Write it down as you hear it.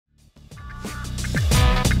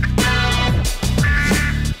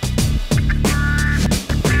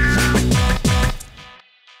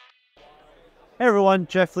everyone,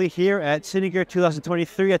 Jeff Lee here at Cine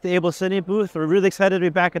 2023 at the AbelCine booth. We're really excited to be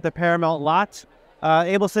back at the Paramount lot.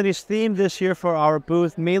 AbelCine's theme this year for our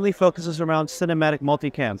booth mainly focuses around cinematic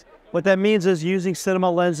multicams. What that means is using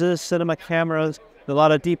cinema lenses, cinema cameras, that a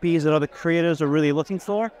lot of DPs and other creators are really looking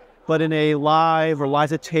for, but in a live or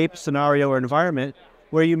live-to-tape scenario or environment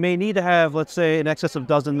where you may need to have, let's say, in excess of a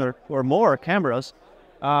dozen or more cameras,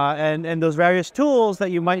 and those various tools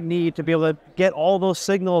that you might need to be able to get all those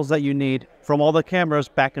signals that you need from all the cameras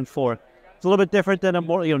back and forth. It's a little bit different than a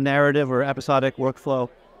more narrative or episodic workflow.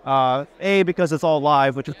 Because it's all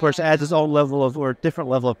live, which of course adds its own level of or different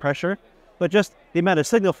level of pressure, but just the amount of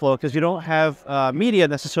signal flow because you don't have media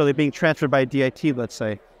necessarily being transferred by DIT, let's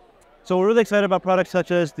say. So we're really excited about products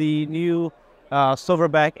such as the new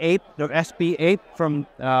SilverBack 8 or SB8 from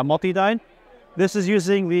MultiDyne. This is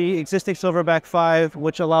using the existing SilverBack 5,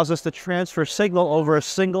 which allows us to transfer signal over a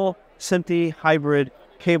single SMPTE hybrid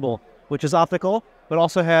cable, which is optical, but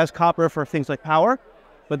also has copper for things like power.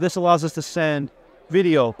 But this allows us to send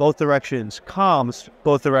video both directions, comms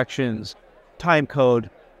both directions, time code,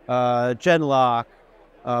 Genlock,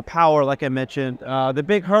 power, like I mentioned. The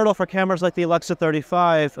big hurdle for cameras like the Alexa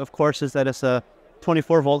 35, of course, is that it's a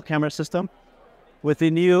 24-volt camera system. With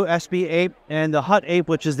the new SB8 and the HUT8,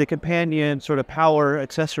 which is the companion sort of power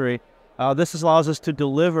accessory, this allows us to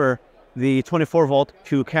deliver the 24-volt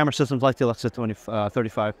to camera systems like the Alexa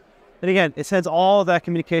 35. And again, it sends all of that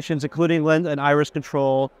communications, including lens and iris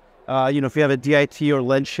control. If you have a DIT or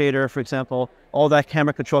lens shader, for example, all that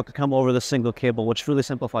camera control could come over the single cable, which really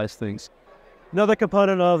simplifies things. Another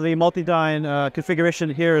component of the MultiDyne configuration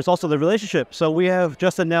here is also the relationship. So we have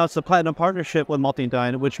just announced a platinum partnership with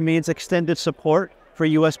MultiDyne, which means extended support for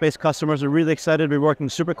US-based customers. We're really excited to be working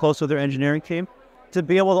super close with their engineering team to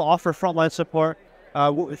be able to offer frontline support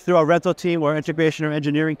through our rental team or integration or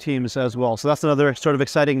engineering teams as well. So that's another sort of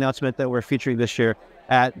exciting announcement that we're featuring this year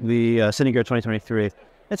at the Cine 2023.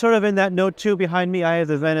 And sort of in that Note 2 behind me, I have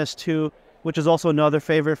the Venice 2, which is also another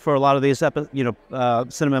favorite for a lot of these, cinema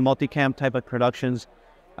multicam type of productions.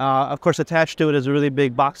 Of course, attached to it is a really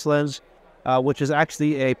big box lens, which is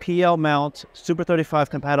actually a PL mount, Super 35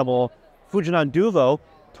 compatible Fujinon Duvo,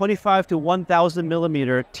 25 to 1000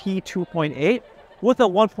 millimeter T2.8 with a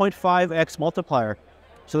 1.5x multiplier.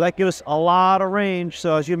 So that gives a lot of range.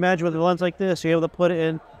 So as you imagine with a lens like this, you're able to put it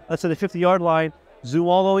in, let's say the 50-yard line, zoom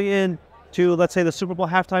all the way in to, let's say, the Super Bowl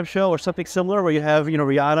halftime show or something similar where you have,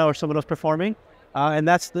 Rihanna or someone else performing. And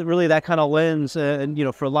that's really that kind of lens,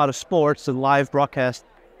 for a lot of sports and live broadcast,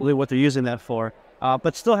 really what they're using that for.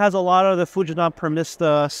 But still has a lot of the Fujinon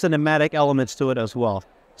Permista cinematic elements to it as well.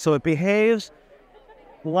 So it behaves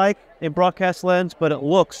like a broadcast lens, but it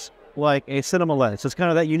looks like a cinema lens. So it's kind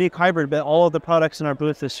of that unique hybrid, but all of the products in our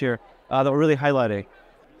booth this year that we're really highlighting.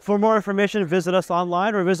 For more information, visit us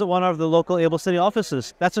online or visit one of the local AbelCine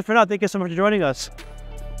offices. That's it for now. Thank you so much for joining us.